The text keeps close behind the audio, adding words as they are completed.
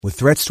With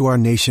threats to our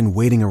nation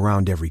waiting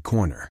around every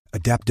corner,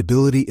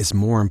 adaptability is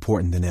more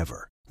important than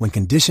ever. When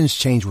conditions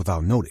change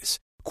without notice,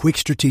 quick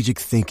strategic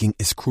thinking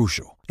is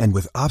crucial. And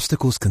with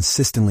obstacles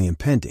consistently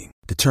impending,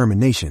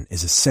 determination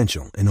is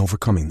essential in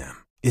overcoming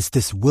them. It's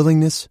this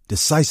willingness,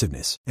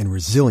 decisiveness, and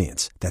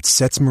resilience that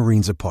sets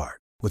Marines apart.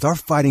 With our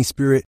fighting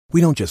spirit, we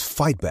don't just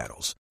fight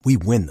battles, we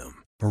win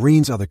them.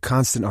 Marines are the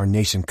constant our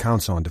nation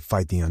counts on to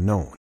fight the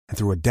unknown. And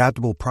through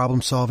adaptable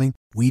problem solving,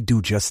 we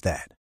do just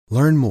that.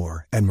 Learn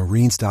more at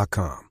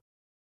marines.com.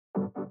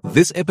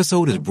 This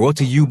episode is brought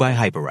to you by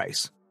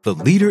Hyperice, the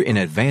leader in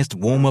advanced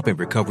warm-up and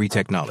recovery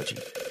technology.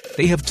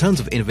 They have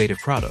tons of innovative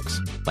products,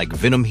 like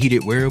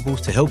Venom-heated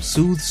wearables to help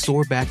soothe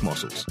sore back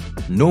muscles,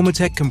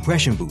 Normatec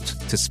compression boots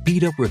to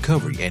speed up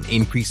recovery and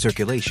increase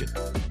circulation,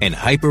 and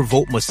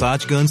Hypervolt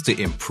massage guns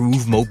to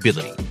improve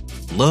mobility.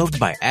 Loved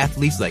by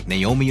athletes like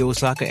Naomi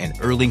Osaka and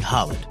Erling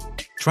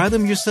Haaland. Try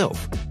them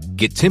yourself.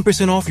 Get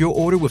 10% off your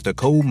order with the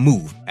code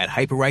MOVE at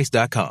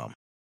Hyperice.com.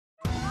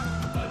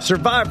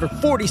 Survivor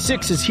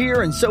 46 is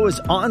here, and so is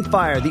On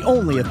Fire, the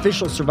only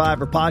official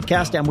Survivor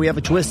podcast, and we have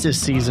a twist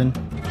this season.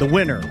 The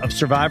winner of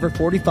Survivor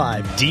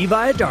 45, Dee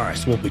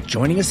Valladares, will be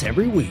joining us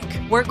every week.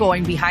 We're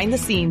going behind the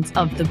scenes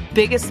of the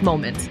biggest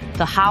moments,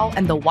 the how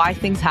and the why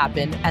things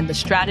happen, and the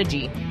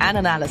strategy and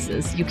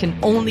analysis you can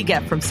only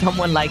get from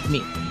someone like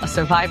me, a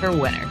Survivor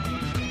winner.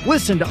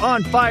 Listen to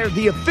On Fire,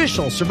 the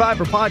official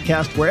Survivor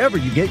podcast, wherever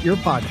you get your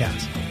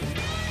podcasts.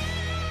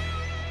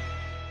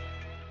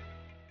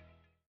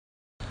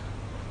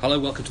 Hello,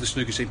 welcome to the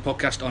Snooker Scene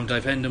Podcast. I'm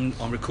Dave Hendon.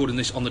 I'm recording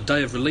this on the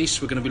day of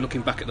release. We're going to be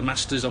looking back at the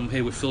Masters. I'm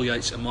here with Phil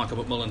Yates and Michael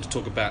McMullen to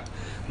talk about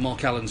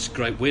Mark Allen's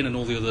great win and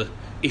all the other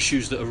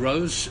issues that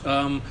arose.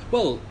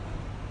 Well,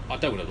 I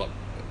don't want to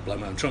blow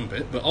my own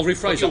trumpet, but I'll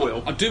rephrase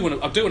it. I do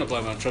want to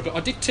blow my own trumpet. I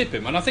did tip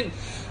him, and I think,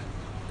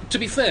 to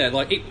be fair,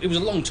 it was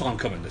a long time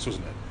coming, this,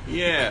 wasn't it?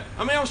 Yeah.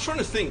 I mean, I was trying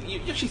to think, you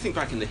actually think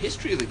back in the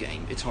history of the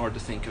game, it's hard to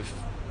think of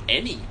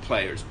any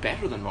players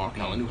better than Mark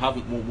Allen who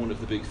haven't won one of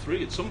the big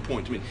three at some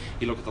point. I mean,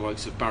 you look at the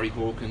likes of Barry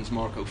Hawkins,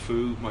 Marco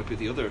Fu, might be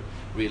the other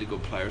really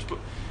good players, but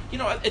you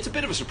know, it's a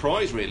bit of a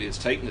surprise really it's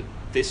taken it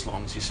this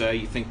long. As you say,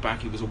 you think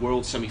back, he was a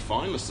world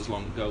semi-finalist as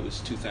long ago as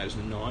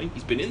 2009.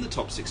 He's been in the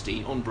top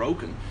 16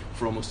 unbroken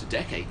for almost a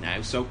decade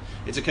now, so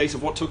it's a case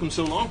of what took him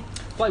so long.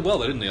 Played well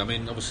though, didn't he? I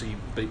mean, obviously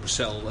beat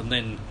Russell and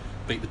then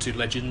beat the two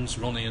legends,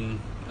 Ronnie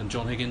and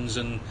John Higgins,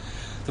 and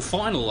the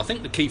final, I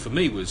think the key for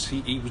me was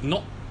he was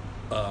not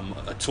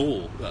at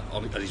all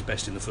at his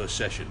best in the first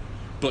session,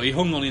 but he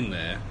hung on in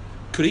there,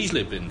 could easily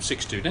have been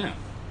 6-2 down.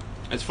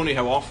 It's funny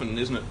how often,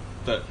 isn't it,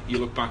 that you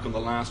look back on the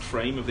last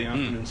frame of the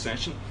afternoon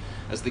session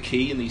as the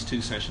key in these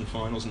two session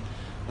finals, and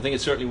I think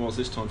it certainly was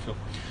this time, Phil.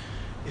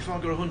 If I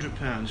got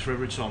 £100 for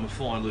every time a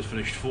final had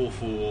finished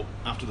 4-4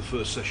 after the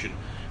first session,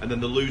 and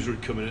then the loser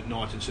had come in at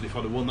night and said if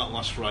I'd have won that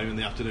last frame in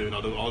the afternoon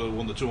I'd have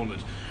won the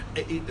tournament,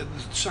 the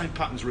same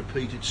patterns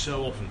repeated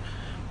so often.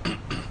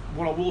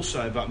 What I will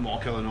say about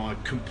Mark Allen, I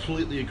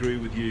completely agree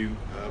with you,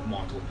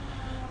 Michael.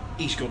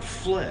 He's got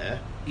flair,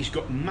 he's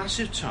got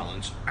massive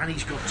talent, and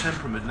he's got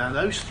temperament. Now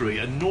those three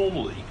are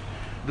normally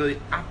the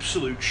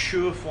absolute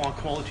surefire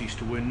qualities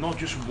to win not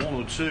just one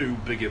or two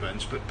big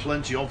events, but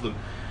plenty of them.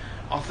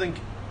 I think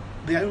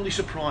the only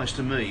surprise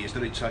to me is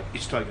that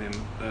it's taken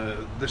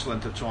him this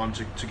length of time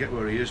to get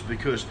where he is,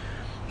 because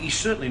he's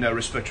certainly no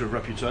respecter of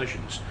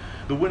reputations.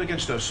 The win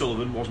against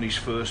O'Sullivan wasn't his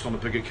first on a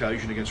big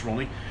occasion against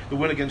Ronnie. The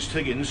win against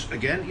Higgins,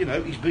 again, you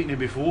know, he's beaten him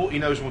before, he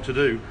knows what to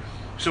do.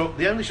 So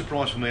the only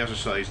surprise for me, as I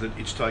say, is that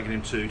it's taken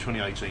him to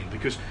 2018,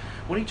 because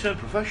when he turned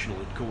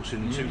professional, of course,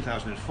 in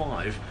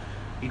 2005,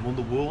 he'd won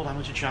the World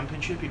Amateur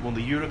Championship, he'd won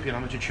the European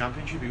Amateur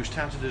Championship, he was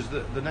touted as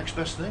the next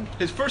best thing.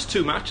 His first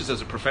two matches as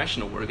a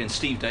professional were against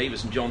Steve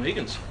Davis and John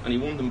Higgins, and he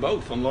won them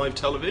both on live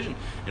television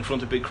in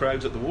front of big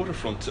crowds at the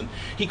waterfront. And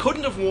he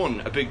couldn't have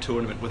won a big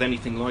tournament with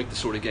anything like the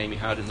sort of game he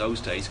had in those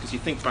days, because you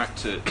think back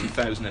to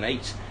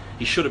 2008,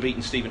 he should have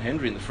beaten Stephen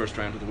Hendry in the first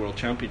round of the World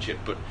Championship,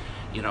 but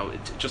you know,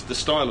 just the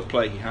style of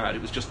play he had,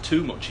 it was just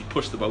too much. He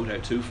pushed the boat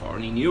out too far,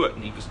 and he knew it,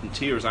 and he was in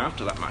tears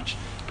after that match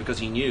because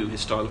he knew his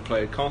style of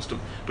play had cost him.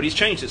 But he's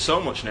changed it so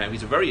much now.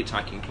 He's a very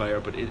attacking player,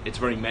 but it's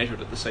very measured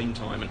at the same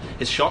time, and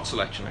his shot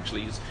selection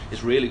actually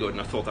is really good,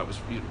 and I thought that was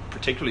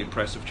particularly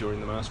impressive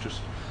during the Masters.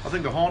 I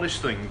think the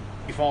hardest thing,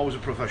 if I was a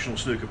professional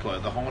snooker player,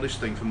 the hardest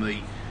thing for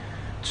me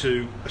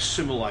to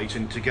assimilate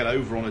and to get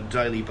over on a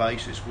daily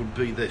basis would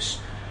be this: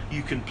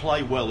 you can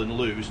play well and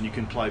lose, and you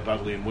can play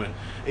badly and win.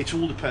 It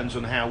all depends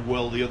on how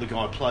well the other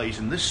guy plays.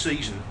 And this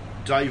season,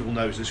 Dave will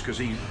knows this because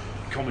he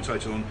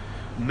commentated on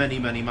many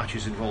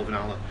matches involving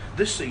Allen.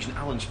 This season,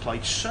 Allen's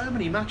played so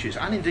many matches,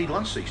 and indeed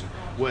last season,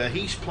 where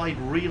he's played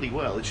really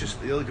well. It's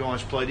just the other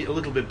guys played it a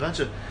little bit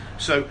better.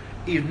 So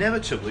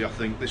inevitably, I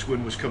think this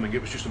win was coming. It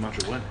was just a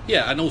matter of when.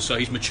 Yeah, and also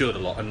he's matured a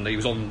lot, and he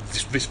was on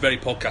this very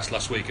podcast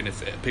last week, and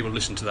if people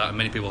listen to that, and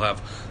many people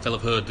have, they'll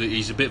have heard that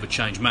he's a bit of a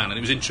changed man. And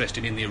it was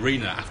interesting in the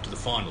arena after the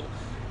final.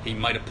 he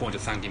made a point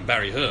of thanking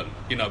Barry Hearn.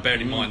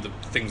 Bearing in mind the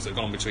things that have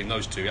gone on between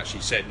those two, he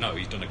actually said, no,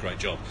 he's done a great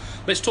job.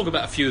 Let's talk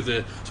about a few of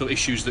the sort of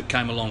issues that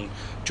came along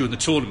during the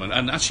tournament.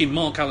 And actually,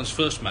 Mark Allen's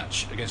first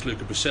match against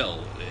Luca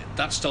Brecel,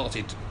 that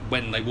started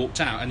when they walked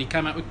out, and he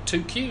came out with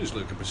 2 Qs,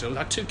 Luca Brecel.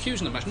 Had 2 Qs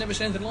in the match, never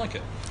seen anything like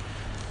it.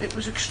 It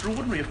was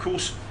extraordinary. Of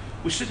course,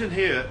 we're sitting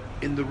here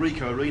in the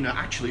Ricoh Arena.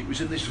 Actually, it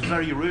was in this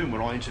very room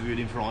where I interviewed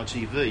him for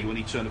ITV when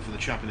he turned up for the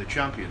Champion of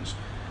Champions.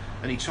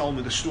 And he told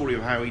me the story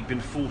of how he'd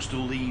been forced to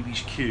leave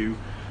his queue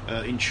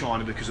in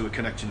China because of a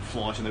connecting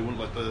flight, and they wouldn't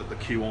let the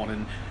queue on,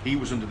 and he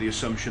was under the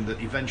assumption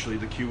that eventually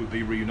the queue would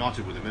be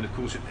reunited with him, and of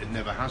course it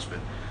never has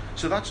been.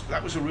 So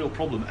that was a real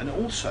problem. And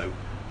also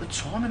the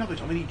timing of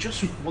it. I mean, he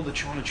just won the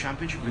China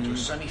Championship into a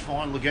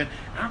semi-final again,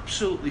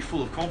 absolutely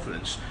full of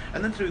confidence,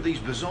 and then through these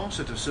bizarre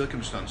set of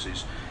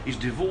circumstances he's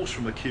divorced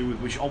from a queue with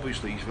which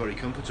obviously he's very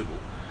comfortable.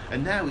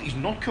 And now he's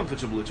not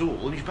comfortable at all,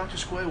 and he's back to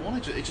square one.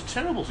 It's a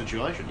terrible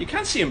situation. You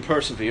can't see him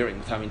persevering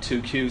with having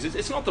 2 Qs.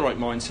 It's not the right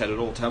mindset at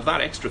all to have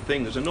that extra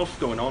thing. There's enough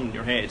going on in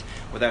your head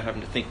without having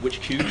to think, which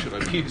Q should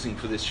I be using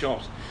for this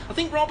shot? I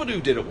think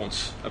Robidoux did it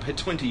once, about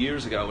 20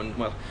 years ago, and,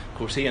 well, of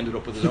course, he ended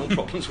up with his own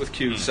problems with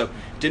Qs, so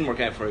it didn't work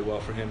out very well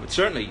for him. But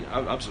certainly,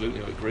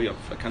 absolutely, I agree.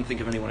 I can't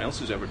think of anyone else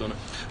who's ever done it.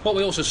 What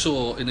we also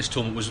saw in this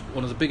tournament was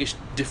one of the biggest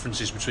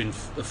differences between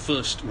a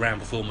first round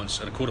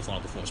performance and a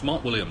quarter-final performance.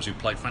 Mark Williams, who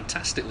played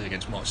fantastically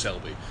against Mark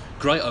Selby,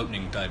 great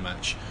opening day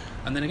match,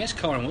 and then against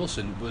Kyron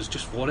Wilson was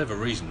just, for whatever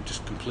reason,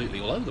 just completely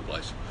all over the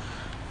place.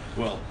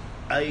 Well,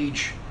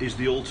 age is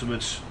the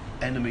ultimate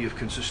enemy of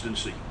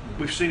consistency.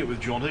 We've seen it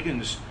with John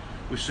Higgins,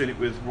 we've seen it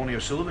with Ronnie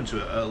O'Sullivan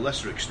to a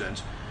lesser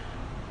extent.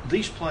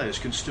 These players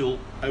can still,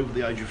 over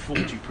the age of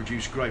 40,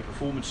 produce great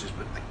performances,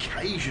 but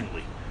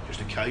occasionally,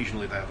 just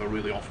occasionally, they have a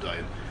really off day,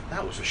 and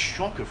that was a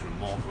shocker from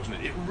Mark, wasn't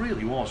it? It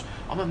really was.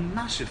 I'm a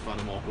massive fan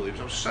of Mark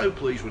Williams. I was so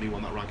pleased when he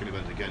won that ranking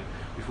event again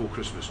before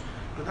Christmas.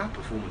 But that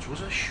performance was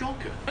a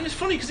shocker. And it's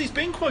funny because he's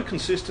been quite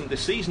consistent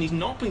this season. He's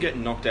not been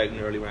getting knocked out in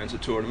early rounds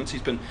of tournaments.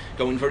 He's been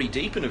going very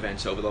deep in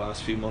events over the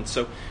last few months.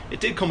 So it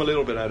did come a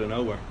little bit out of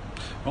nowhere.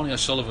 Ronnie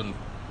O'Sullivan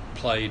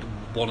played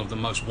one of the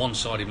most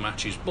one-sided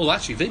matches, well,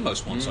 actually the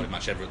most one-sided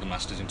match ever at the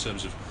Masters in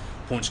terms of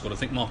points scored. I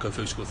think Marco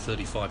Fu scored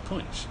 35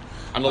 points.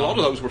 And a lot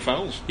of those were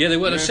fouls. Yeah, they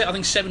were. Yeah. I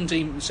think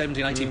 17,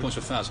 18 points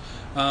were fouls.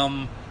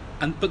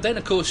 But then,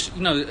 of course,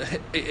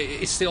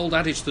 it's the old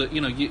adage that,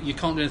 you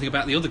can't do anything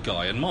about the other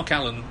guy, and Mark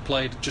Allen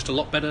played just a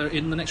lot better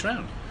in the next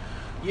round.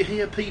 You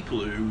hear people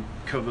who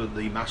cover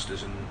the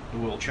Masters and the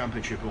World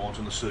Championship who aren't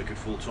on the circuit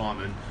full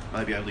time and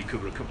maybe only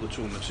cover a couple of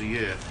tournaments a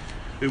year,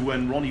 who,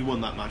 when Ronnie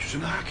won that match, said,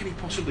 how can he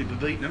possibly be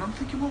beaten? And I'm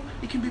thinking, well,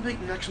 he can be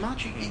beaten next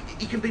match.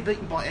 He can be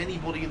beaten by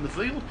anybody in the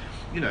field.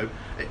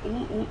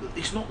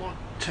 It's not like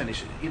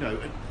tennis.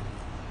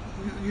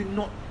 You're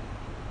not.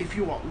 If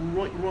you are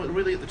right,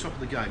 really at the top of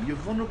the game, you're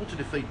vulnerable to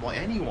defeat by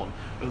anyone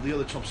of the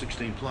other top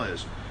 16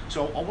 players.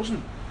 So I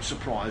wasn't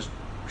surprised,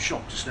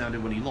 shocked,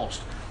 astounded when he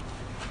lost.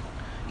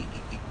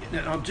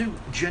 I do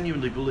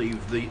genuinely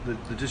believe the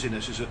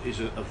dizziness is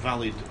a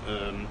valid.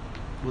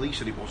 Well, he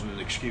said it wasn't an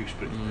excuse,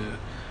 but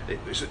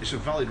it's a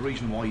valid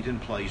reason why he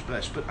didn't play his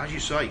best. But as you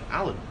say,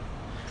 Allen,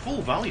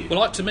 full value.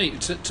 Well, to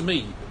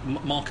me,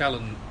 Mark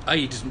Allen,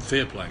 he doesn't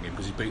fear playing him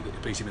because he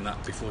beat him in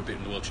that before he beat him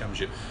in the World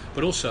Championship.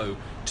 But also,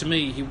 to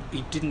me,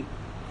 he didn't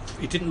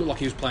look like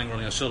he was playing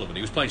Ronnie O'Sullivan.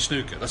 He was playing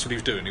snooker. That's what he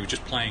was doing. He was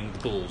just playing the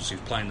balls. He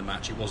was playing the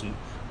match. He wasn't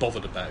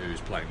bothered about who he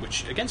was playing,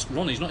 which against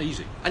Ronnie is not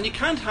easy. And you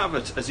can't have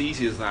it as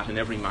easy as that in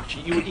every match.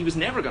 He was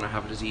never going to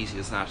have it as easy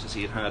as that as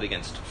he had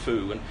against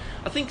Fu. And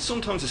I think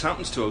sometimes this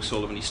happens to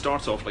O'Sullivan. He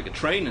starts off like a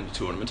train in the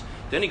tournament,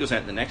 then he goes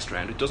out in the next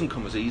round. It doesn't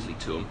come as easily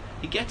to him.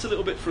 He gets a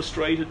little bit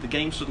frustrated. The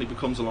game suddenly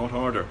becomes a lot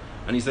harder,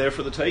 and he's there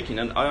for the taking.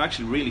 And I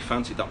actually really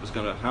fancied that was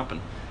going to happen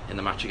in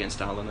the match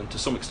against Allen, and to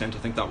some extent I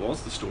think that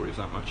was the story of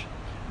that match.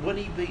 When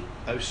he beat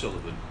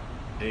O'Sullivan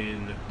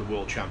in the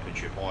World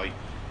Championship, it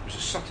was a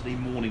Saturday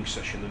morning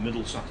session, the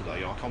middle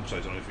Saturday. I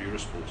commentated on it for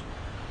Eurosport,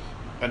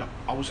 and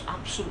I was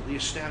absolutely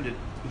astounded.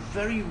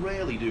 Very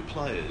rarely do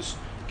players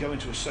go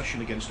into a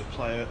session against a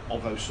player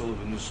of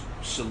O'Sullivan's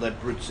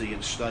celebrity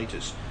and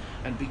status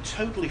and be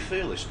totally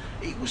fearless.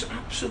 It was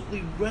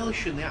absolutely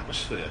relishing the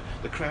atmosphere.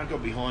 The crowd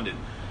got behind him,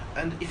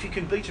 and if you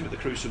can beat him at the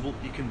Crucible,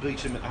 you can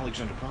beat him at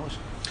Alexandra Palace.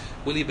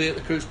 Will he be at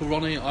the Crucible,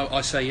 Ronnie? I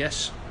say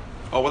yes.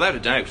 Oh, without a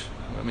doubt.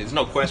 I mean, there's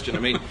no question. I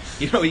mean,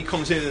 he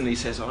comes in and he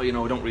says, I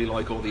don't really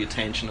like all the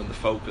attention and the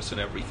focus and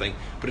everything,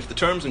 but if the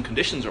terms and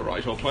conditions are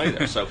right, I'll play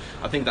there. So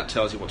I think that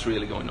tells you what's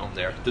really going on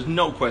there. There's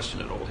no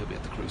question at all he'll be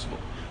at the Crucible.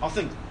 I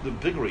think the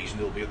big reason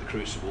he'll be at the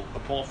Crucible,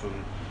 apart from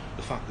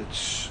the fact that,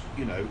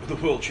 the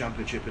World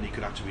Championship and he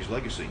could add to his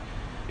legacy,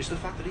 is the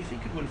fact that if he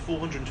could win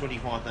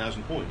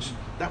 425,000 points,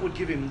 that would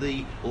give him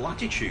the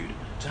latitude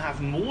to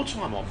have more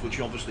time off, which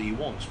obviously he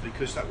wants,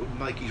 because that would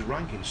make his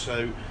ranking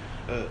so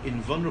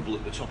invulnerable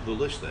at the top of the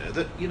list there,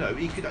 that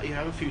he could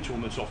have a few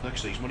tournaments off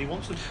next season when he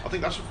wants them. I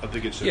think that's a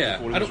big incentive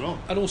for him as well.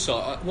 And also,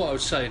 what I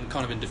would say, and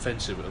kind of in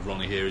defence of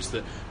Ronnie here, is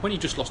that when you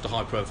just lost a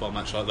high-profile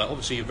match like that,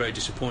 obviously you're very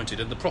disappointed,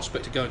 and the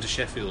prospect of going to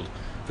Sheffield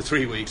for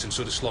 3 weeks and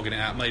sort of slogging it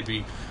out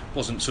maybe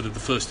wasn't sort of the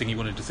first thing he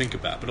wanted to think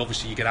about, but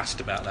obviously you get asked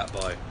about that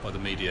by the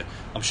media.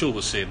 I'm sure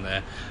we'll see him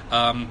there.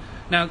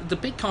 Now, the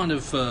big kind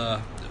of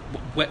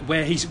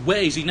where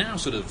is he now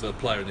sort of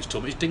player in this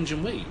tournament is Ding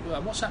Junhui.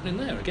 What's happening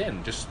there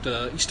again? Just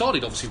he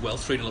started obviously well,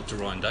 3-0 up to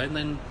Ryan Day, and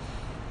then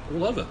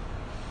all over.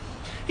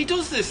 He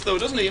does this though,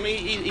 doesn't he? I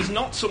mean, he's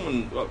not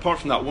someone, apart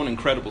from that one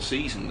incredible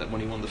season that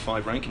when he won the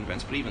 5 ranking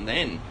events, but even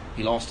then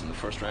he lost in the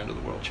first round of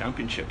the World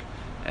Championship,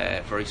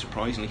 very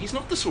surprisingly. He's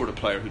not the sort of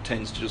player who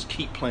tends to just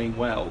keep playing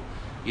well,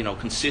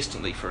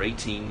 consistently for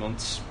 18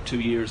 months, 2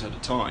 years at a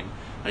time.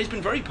 And he's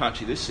been very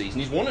patchy this season.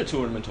 He's won a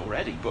tournament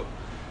already, but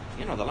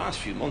the last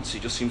few months he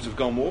just seems to have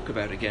gone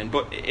walkabout again.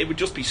 But it would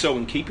just be so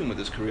in keeping with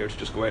his career to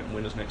just go out and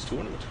win his next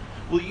tournament.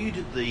 Well, you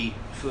did the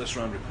first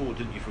round report,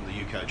 didn't you, from the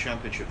UK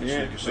Championship?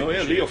 Yeah.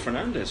 Leo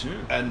Fernandez. Yeah.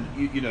 And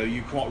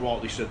you quite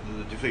rightly said that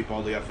the defeat by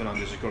Leo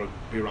Fernandez has got to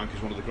be ranked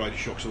as one of the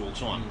greatest shocks of all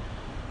time.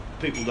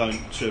 People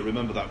don't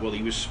remember that. Well,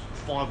 he was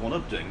 5-1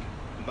 up Ding,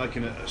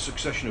 making a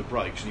succession of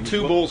breaks. And he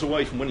was balls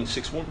away from winning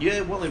 6-1.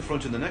 Yeah, well in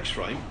front in the next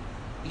frame.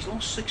 He's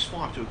lost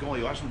 6-5 to a guy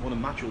who hasn't won a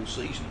match all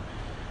season.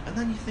 And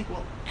then you think,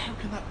 well, how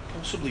can that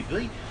possibly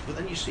be? But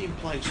then you see him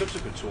play in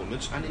subsequent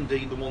tournaments, and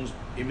indeed the ones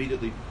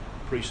immediately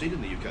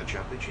preceding the UK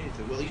Championship. You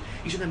think, well,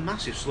 he's in a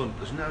massive slump,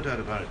 there's no doubt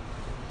about it.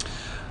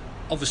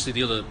 Obviously,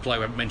 the other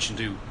player I mentioned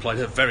who played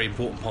a very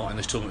important part in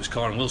this tournament was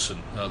Kyron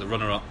Wilson, the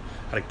runner-up.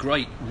 Had a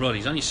great run.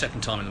 He's only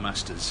second time in the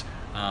Masters.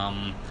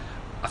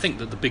 I think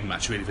that the big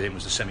match really for him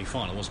was the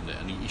semi-final, wasn't it?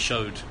 And he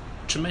showed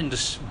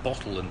tremendous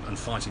bottle and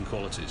fighting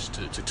qualities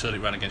to turn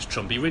it around against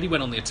Trump. He really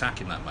went on the attack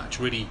in that match,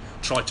 really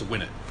tried to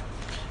win it.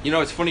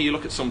 It's funny, you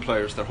look at some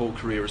players, their whole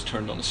career is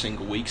turned on a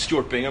single week.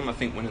 Stuart Bingham, I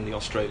think, winning the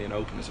Australian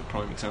Open is a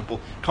prime example.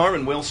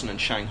 Kyron Wilson in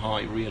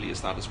Shanghai really is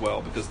that as well,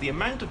 because the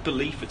amount of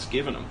belief it's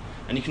given him,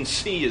 and you can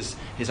see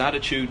his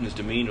attitude and his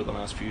demeanour the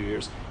last few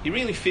years, he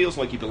really feels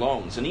like he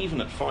belongs, and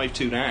even at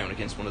 5-2 down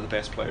against one of the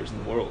best players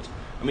in the world.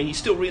 I mean, he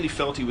still really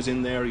felt he was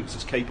in there, he was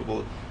as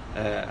capable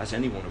as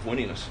anyone of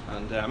winning it.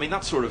 And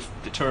that sort of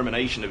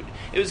determination,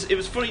 it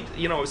was funny,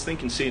 I was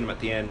thinking, seeing him at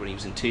the end when he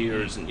was in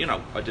tears, and I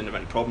didn't have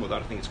any problem with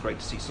that. I think it's great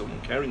to see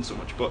someone caring so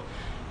much, but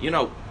you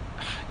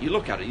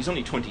look at it, he's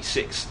only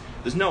 26.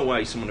 There's no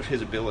way someone of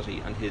his ability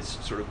and his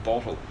sort of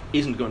bottle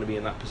isn't going to be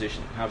in that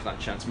position, have that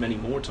chance many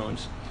more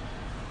times.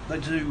 They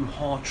do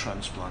heart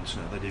transplants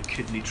now, they do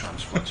kidney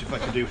transplants. If they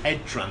could do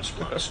head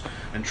transplants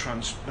and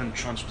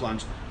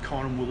transplant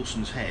Kyron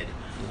Wilson's head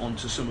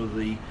onto some of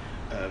the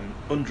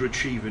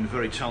underachieving,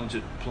 very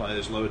talented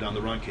players lower down the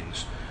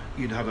rankings,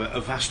 you'd have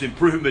a vast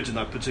improvement in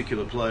that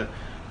particular player.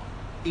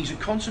 He's a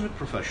consummate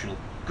professional,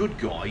 good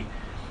guy,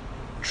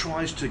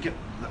 tries to get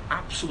the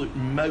absolute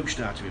most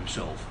out of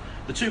himself.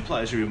 The two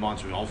players he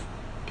reminds me of,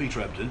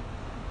 Peter Ebdon,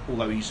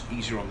 although he's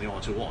easier on the eye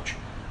to watch,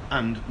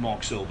 and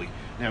Mark Selby.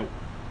 Now,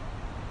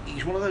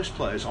 he's one of those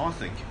players, I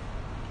think,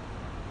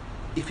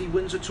 if he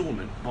wins a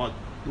tournament by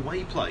the way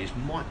he plays,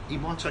 he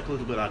might take a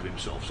little bit out of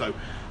himself. So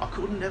I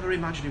could never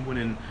imagine him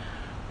winning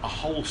a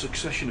whole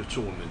succession of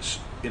tournaments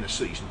in a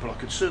season, but I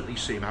could certainly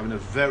see him having a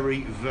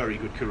very, very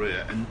good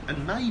career,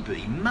 and maybe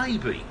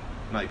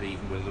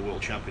even win the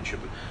World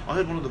Championship. I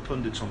heard one of the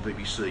pundits on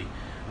BBC,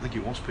 I think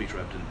it was Peter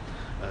Ebdon,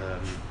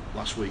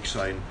 last week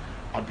saying,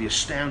 I'd be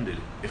astounded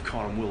if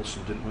Kyron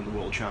Wilson didn't win the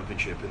World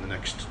Championship in the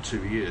next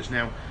 2 years.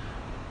 Now,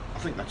 I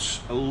think that's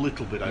a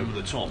little bit over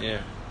the top.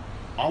 Yeah.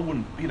 I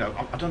wouldn't,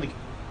 I don't think,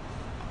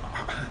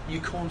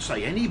 you can't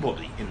say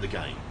anybody in the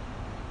game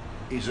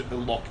is a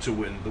lock to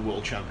win the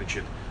World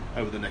Championship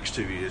over the next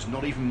 2 years.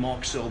 Not even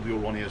Mark Selby or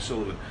Ronnie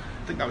O'Sullivan.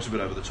 I think that was a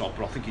bit over the top,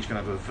 but I think he's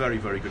going to have a very,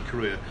 very good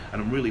career,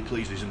 and I'm really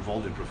pleased he's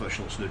involved in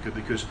professional snooker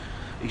because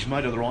he's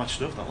made of the right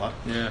stuff, that lad.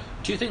 Yeah.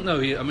 Do you think,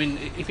 though,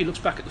 if he looks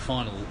back at the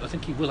final, I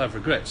think he will have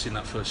regrets in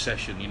that first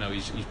session.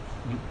 He's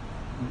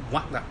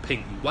whacked that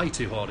pink way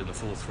too hard in the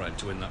fourth frame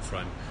to win that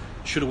frame.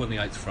 Should have won the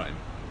eighth frame.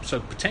 So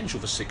potential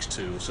for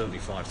 6-2 or certainly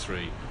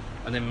 5-3,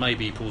 and then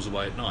maybe he pulls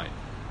away at night.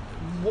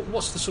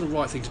 What's the sort of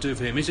right thing to do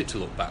for him? Is it to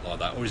look back like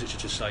that, or is it to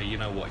just say, you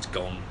know what, it's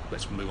gone,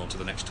 let's move on to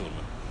the next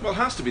tournament? Well, it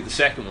has to be the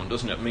second one,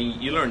 doesn't it? I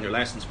mean, you learn your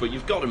lessons, but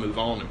you've got to move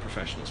on in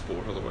professional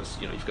sport, otherwise,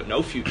 you've got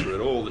no future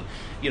at all. And,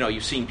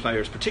 you've seen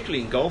players,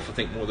 particularly in golf, I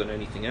think, more than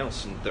anything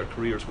else, and their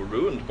careers were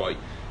ruined by,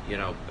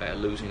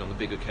 losing on the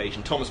big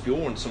occasion. Thomas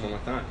Bjorn, someone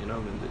like that, in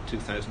the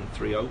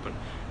 2003 Open.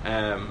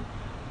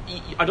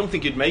 I don't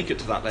think you'd make it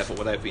to that level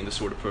without being the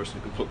sort of person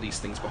who can put these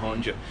things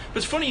behind you. But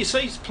it's funny, you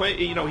say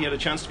he had a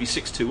chance to be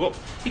 6-2 up.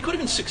 He could have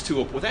been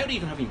 6-2 up without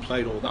even having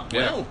played all that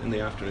well in the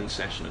afternoon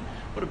session. And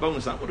what a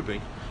bonus that would have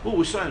been. Well,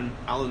 we're saying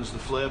Alan's the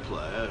flair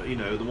player,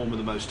 the one with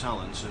the most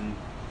talent,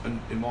 and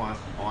in my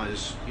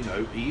eyes,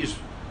 he is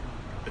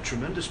a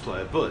tremendous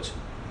player. But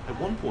At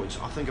one point,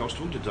 I think I was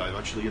talking to Dave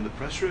actually in the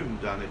press room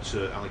down at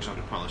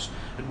Alexandra Palace.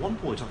 At one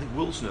point, I think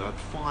Wilson had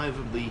 5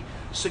 of the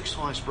 6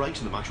 highest breaks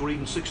in the match, or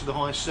even 6 of the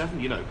highest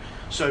 7.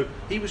 So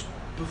he was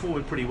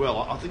performing pretty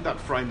well. I think that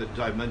frame that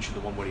Dave mentioned,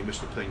 the one where he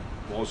missed the ping,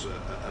 was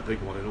a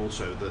big one, and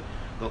also the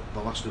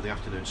last of the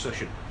afternoon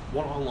session.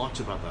 What I liked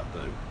about that,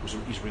 though, was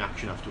his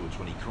reaction afterwards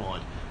when he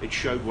cried. It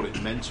showed what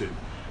it meant to him.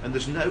 And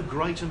there's no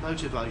greater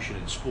motivation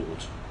in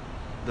sport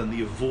than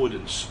the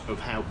avoidance of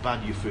how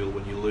bad you feel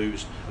when you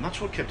lose. And that's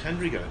what kept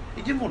Henry going.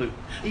 He didn't want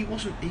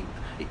to...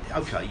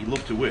 Okay, he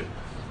loved to win,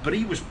 but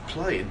he was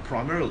playing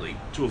primarily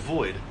to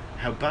avoid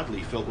how badly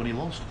he felt when he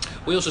lost.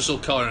 We also saw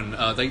Kyron,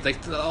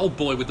 the old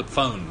boy with the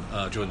phone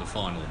during the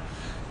final.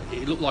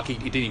 It looked like he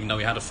didn't even know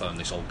he had a phone,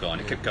 this old guy,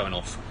 and it kept going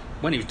off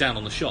when he was down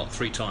on the shot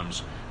 3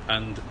 times.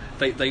 And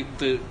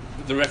the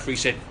referee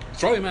said,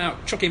 throw him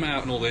out, chuck him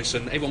out and all this,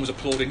 and everyone was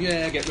applauding,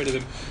 yeah, get rid of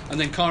him. And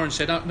then Kyron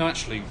said, no,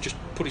 actually, just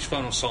put his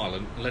phone on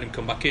silent and let him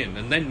come back in.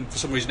 And then, for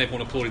some reason,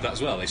 everyone applauded that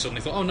as well. They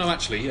suddenly thought, oh, no,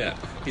 actually, yeah,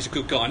 he's a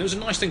good guy. And it was a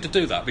nice thing to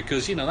do that,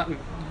 because, that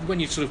when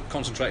you're sort of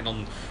concentrating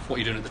on what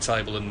you're doing at the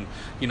table, and,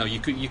 you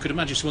could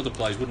imagine some other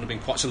players wouldn't have been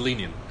quite so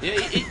lenient. Yeah,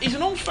 he's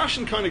an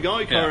old-fashioned kind of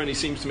guy, Kyron, he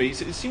seems to me.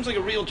 He seems like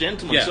a real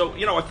gentleman. Yeah. So,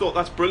 I thought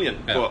that's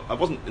brilliant, but I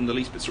wasn't in the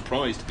least bit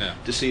surprised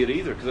to see it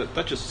either, because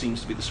that just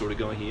seems to be the sort of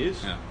guy he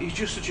is. Yeah. He's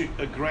just such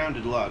a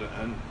grounded lad,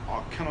 and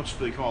I cannot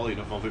speak highly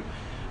enough of him.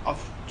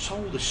 I've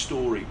told this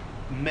story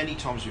many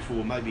times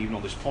before, maybe even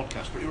on this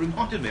podcast, but it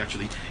reminded me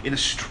actually in a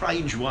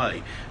strange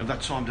way of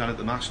that time down at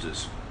the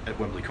Masters at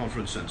Wembley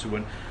Conference Centre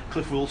when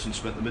Cliff Wilson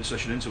spent the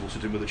mid-session interval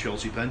sitting with the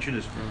Chelsea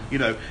pensioners.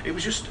 It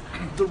was just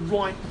the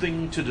right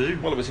thing to do.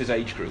 Well, it was his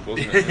age group,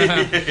 wasn't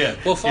it? Yeah.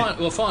 Well,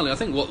 finally, I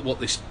think what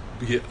this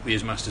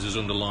year's Masters has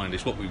underlined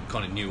is what we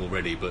kind of knew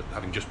already, but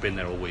having just been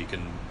there all week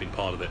and been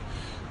part of it,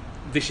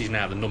 this is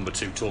now the number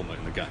 2 tournament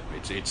in the game.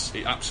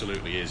 It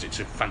absolutely is. It's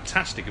a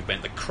fantastic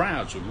event. The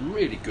crowds were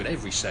really good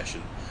every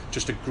session.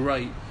 Just a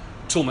great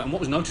tournament. And what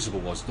was noticeable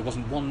was there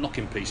wasn't one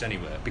knocking piece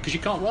anywhere, because you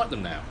can't write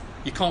them now.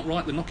 You can't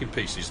write the knocking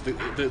pieces.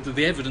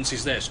 The evidence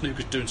is there.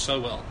 Snooker's doing so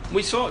well.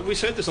 We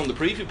said this on the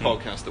preview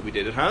podcast that we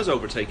did. It has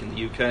overtaken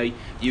the UK.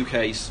 The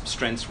UK's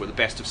strengths were the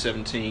best of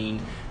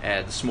 17,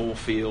 the small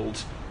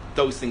field.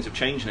 Those things have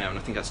changed now, and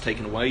I think that's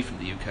taken away from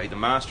the UK. The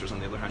Masters,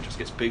 on the other hand, just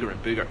gets bigger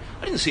and bigger.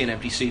 I didn't see an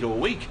empty seat all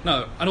week.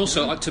 No, and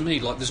also, to me,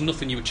 there's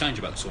nothing you would change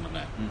about the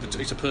tournament now.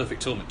 Mm-hmm. It's a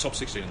perfect tournament. Top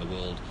 16 in the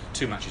world,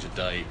 2 matches a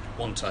day,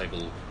 1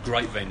 table,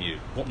 great venue.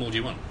 What more do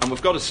you want? And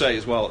we've got to say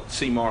as well,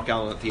 see Mark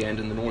Allen at the end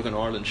in the Northern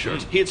Ireland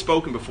shirt. He had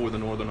spoken before the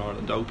Northern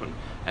Ireland Open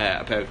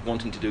about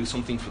wanting to do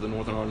something for the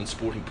Northern Ireland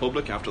sporting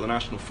public after the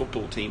national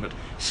football team had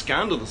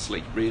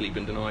scandalously really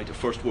been denied a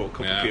first World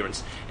Cup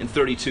appearance in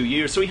 32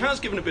 years. So he has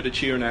given a bit of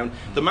cheer now.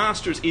 The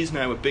Masters is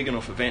now a big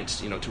enough event,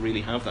 to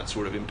really have that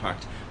sort of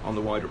impact on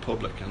the wider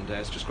public, and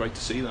it's just great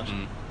to see that.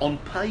 On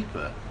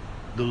paper,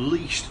 the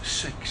least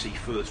sexy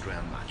first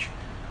round match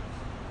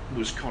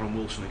was Kyron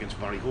Wilson against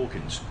Barry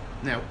Hawkins.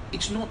 Now,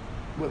 it's not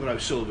whether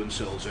O'Sullivan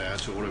sells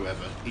out or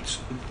whoever, it's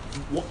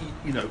what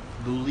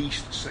the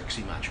least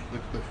sexy match.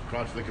 The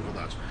crowd figure for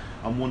that.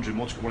 I'm wondering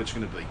what it's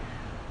going to be.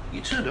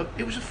 You turned up,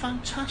 it was a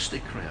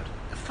fantastic crowd,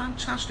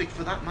 fantastic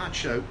for that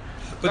match. So,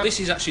 but this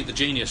is actually the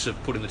genius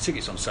of putting the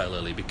tickets on sale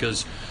early,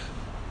 because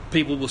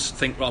people will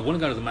think, right, I want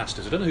to go to the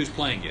Masters. I don't know who's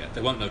playing yet.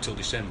 They won't know till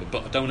December,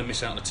 but I don't want to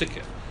miss out on a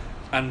ticket.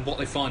 And what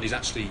they find is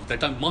actually they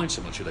don't mind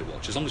so much who they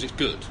watch, as long as it's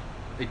good.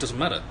 It doesn't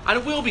matter. And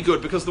it will be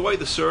good, because the way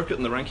the circuit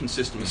and the ranking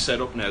system is set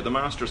up now, the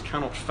Masters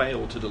cannot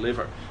fail to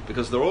deliver,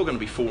 because they're all going to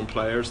be form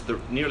players. They're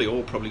nearly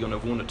all probably going to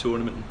have won a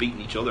tournament and beaten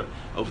each other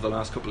over the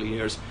last couple of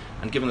years.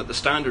 And given that the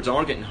standards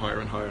are getting higher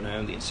and higher now,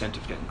 and the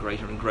incentives getting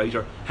greater and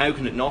greater, how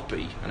can it not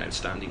be an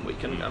outstanding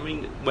week? And I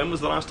mean, when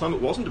was the last time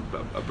it wasn't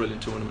a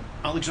brilliant tournament?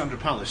 Alexandra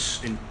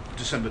Palace in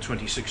December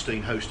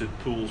 2016 hosted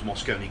Pool's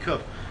Mosconi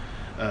Cup.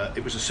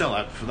 It was a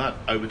sellout for that,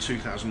 over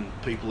 2,000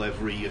 people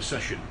every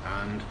session,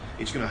 and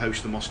it's going to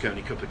host the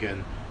Mosconi Cup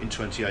again in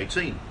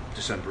 2018,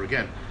 December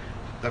again.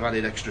 They've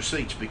added extra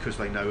seats because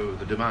they know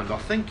the demand. I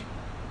think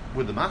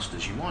with the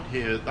Masters you might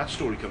hear that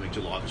story coming to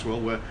life as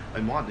well, where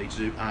they might need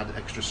to add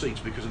extra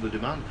seats because of the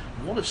demand.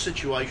 What a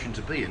situation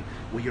to be in,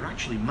 where you're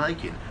actually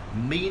making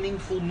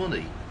meaningful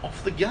money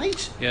off the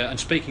gate. Yeah, and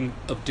speaking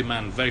of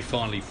demand, very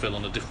finally, Phil,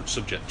 on a different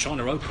subject,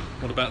 China Open.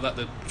 What about that,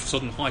 the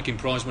sudden hike in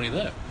prize money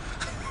there?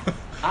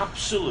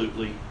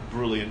 Absolutely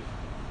brilliant.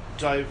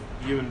 Dave,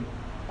 you and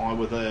I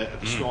were there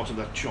at the start of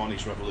that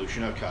Chinese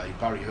Revolution. Okay,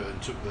 Barry Hearn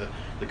took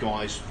the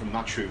guys from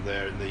Matchroom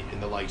there in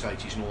the late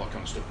 80s and all that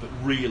kind of stuff, but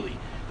really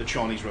the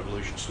Chinese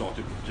Revolution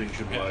started with Ding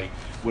Junhui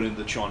winning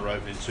the China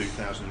Open in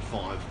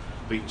 2005,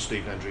 beating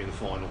Steve Hendry in the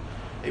final.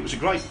 It was a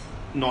great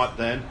night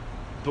then,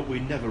 but we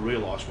never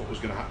realised what was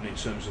going to happen in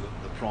terms of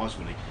the prize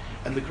money.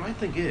 And the great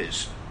thing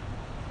is,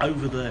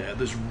 over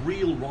there's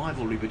real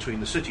rivalry between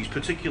the cities,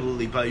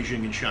 particularly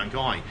Beijing and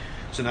Shanghai.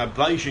 So now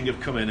Beijing have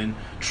come in and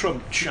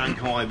trumped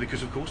Shanghai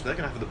because, of course, they're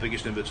going to have the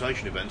biggest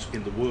invitation events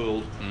in the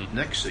world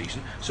next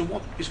season. So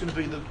what is going to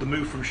be the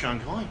move from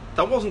Shanghai?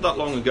 That wasn't that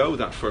long ago,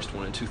 that first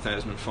one in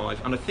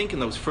 2005. And I think in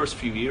those first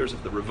few years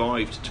of the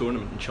revived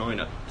tournament in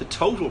China, the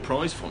total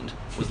prize fund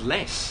was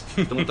less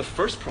than what the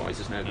first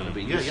prize is now going to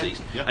be this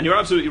season. Yeah. And you're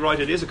absolutely right,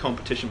 it is a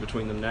competition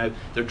between them now.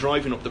 They're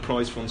driving up the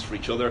prize funds for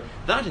each other.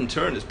 That in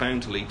turn is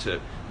bound to lead to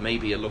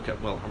maybe a look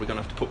at, well, are we going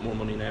to have to put more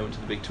money now into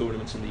the big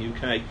tournaments in the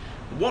UK?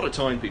 What a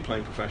time to be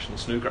playing professional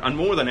snooker, and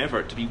more than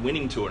ever to be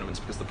winning tournaments,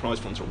 because the prize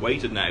funds are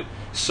weighted now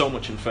so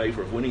much in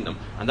favour of winning them,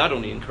 and that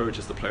only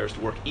encourages the players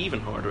to work even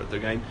harder at their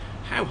game.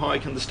 How high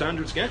can the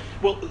standards get?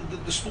 Well,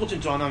 the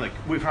sporting dynamic,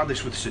 we've had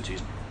this with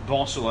cities,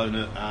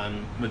 Barcelona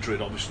and Madrid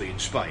obviously in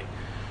Spain.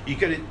 You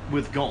get it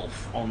with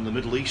golf on the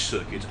Middle East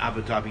circuit,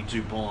 Abu Dhabi,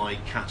 Dubai,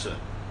 Qatar.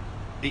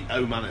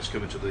 Oman has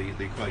come into the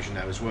equation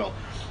now as well.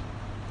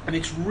 And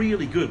it's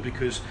really good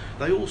because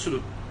they all sort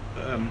of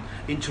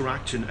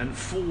interact and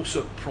force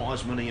up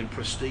prize money and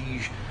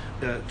prestige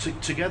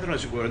together,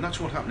 as it were, and that's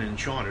what's happening in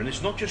China. And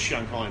it's not just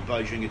Shanghai and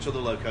Beijing, it's other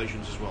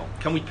locations as well.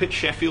 Can we pit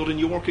Sheffield and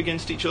York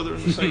against each other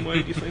in the same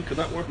way, do you think? Could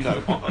that work?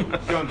 No.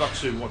 Going back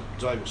to what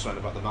Dave was saying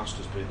about the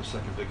Masters being the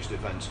second biggest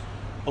event,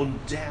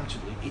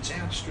 undoubtedly it's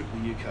outstripped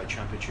the UK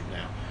Championship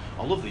now.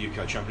 I love the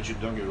UK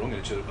Championship, don't get me wrong,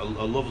 it's a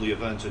lovely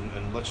event,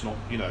 and let's not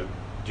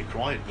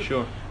decry it, but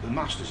sure, the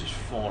Masters is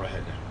far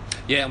ahead now.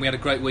 Yeah, and we had a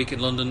great week in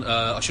London.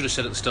 I should have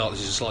said at the start,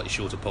 this is a slightly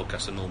shorter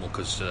podcast than normal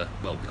because,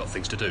 we've got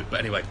things to do.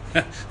 But anyway,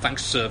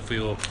 thanks for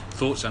your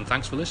thoughts and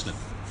thanks for listening.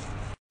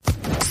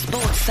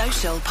 Sports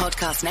Social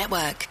Podcast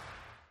Network.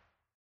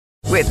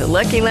 With the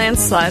Lucky Land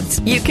Slots,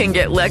 you can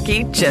get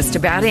lucky just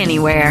about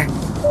anywhere.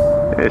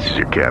 This is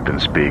your captain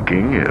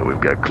speaking.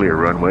 We've got clear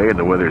runway and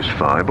the weather's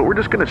fine, but we're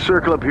just going to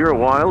circle up here a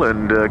while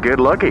and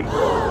get lucky.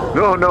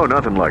 No,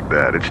 nothing like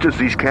that. It's just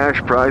these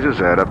cash prizes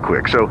add up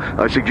quick. So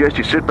I suggest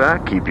you sit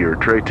back, keep your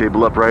tray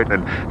table upright,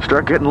 and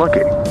start getting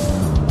lucky.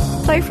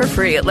 Play for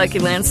free at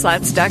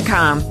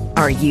LuckyLandSlots.com.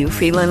 Are you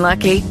feeling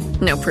lucky?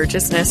 No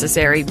purchase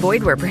necessary.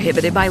 Void where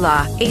prohibited by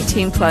law.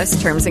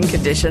 18+ terms and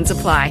conditions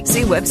apply.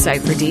 See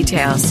website for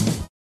details.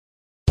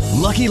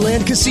 Lucky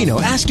Land Casino,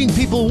 asking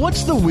people,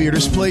 what's the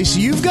weirdest place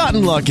you've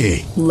gotten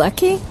lucky?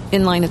 Lucky?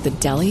 In line at the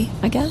deli,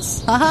 I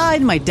guess? Aha,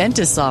 in my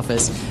dentist's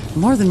office.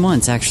 More than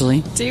once,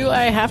 actually. Do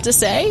I have to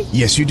say?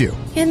 Yes, you do.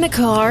 In the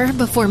car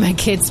before my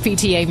kids'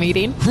 PTA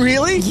meeting.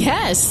 Really?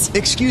 Yes.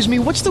 Excuse me,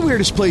 what's the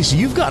weirdest place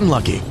you've gotten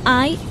lucky?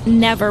 I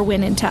never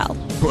win and tell.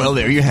 Well,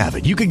 there you have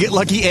it. You can get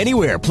lucky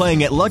anywhere,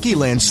 playing at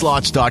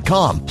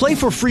LuckyLandSlots.com. Play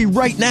for free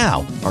right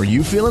now. Are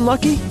you feeling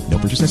lucky? No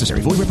purchase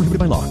necessary. Void where prohibited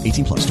by law.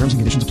 18+. Terms and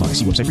conditions apply.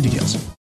 See website for details.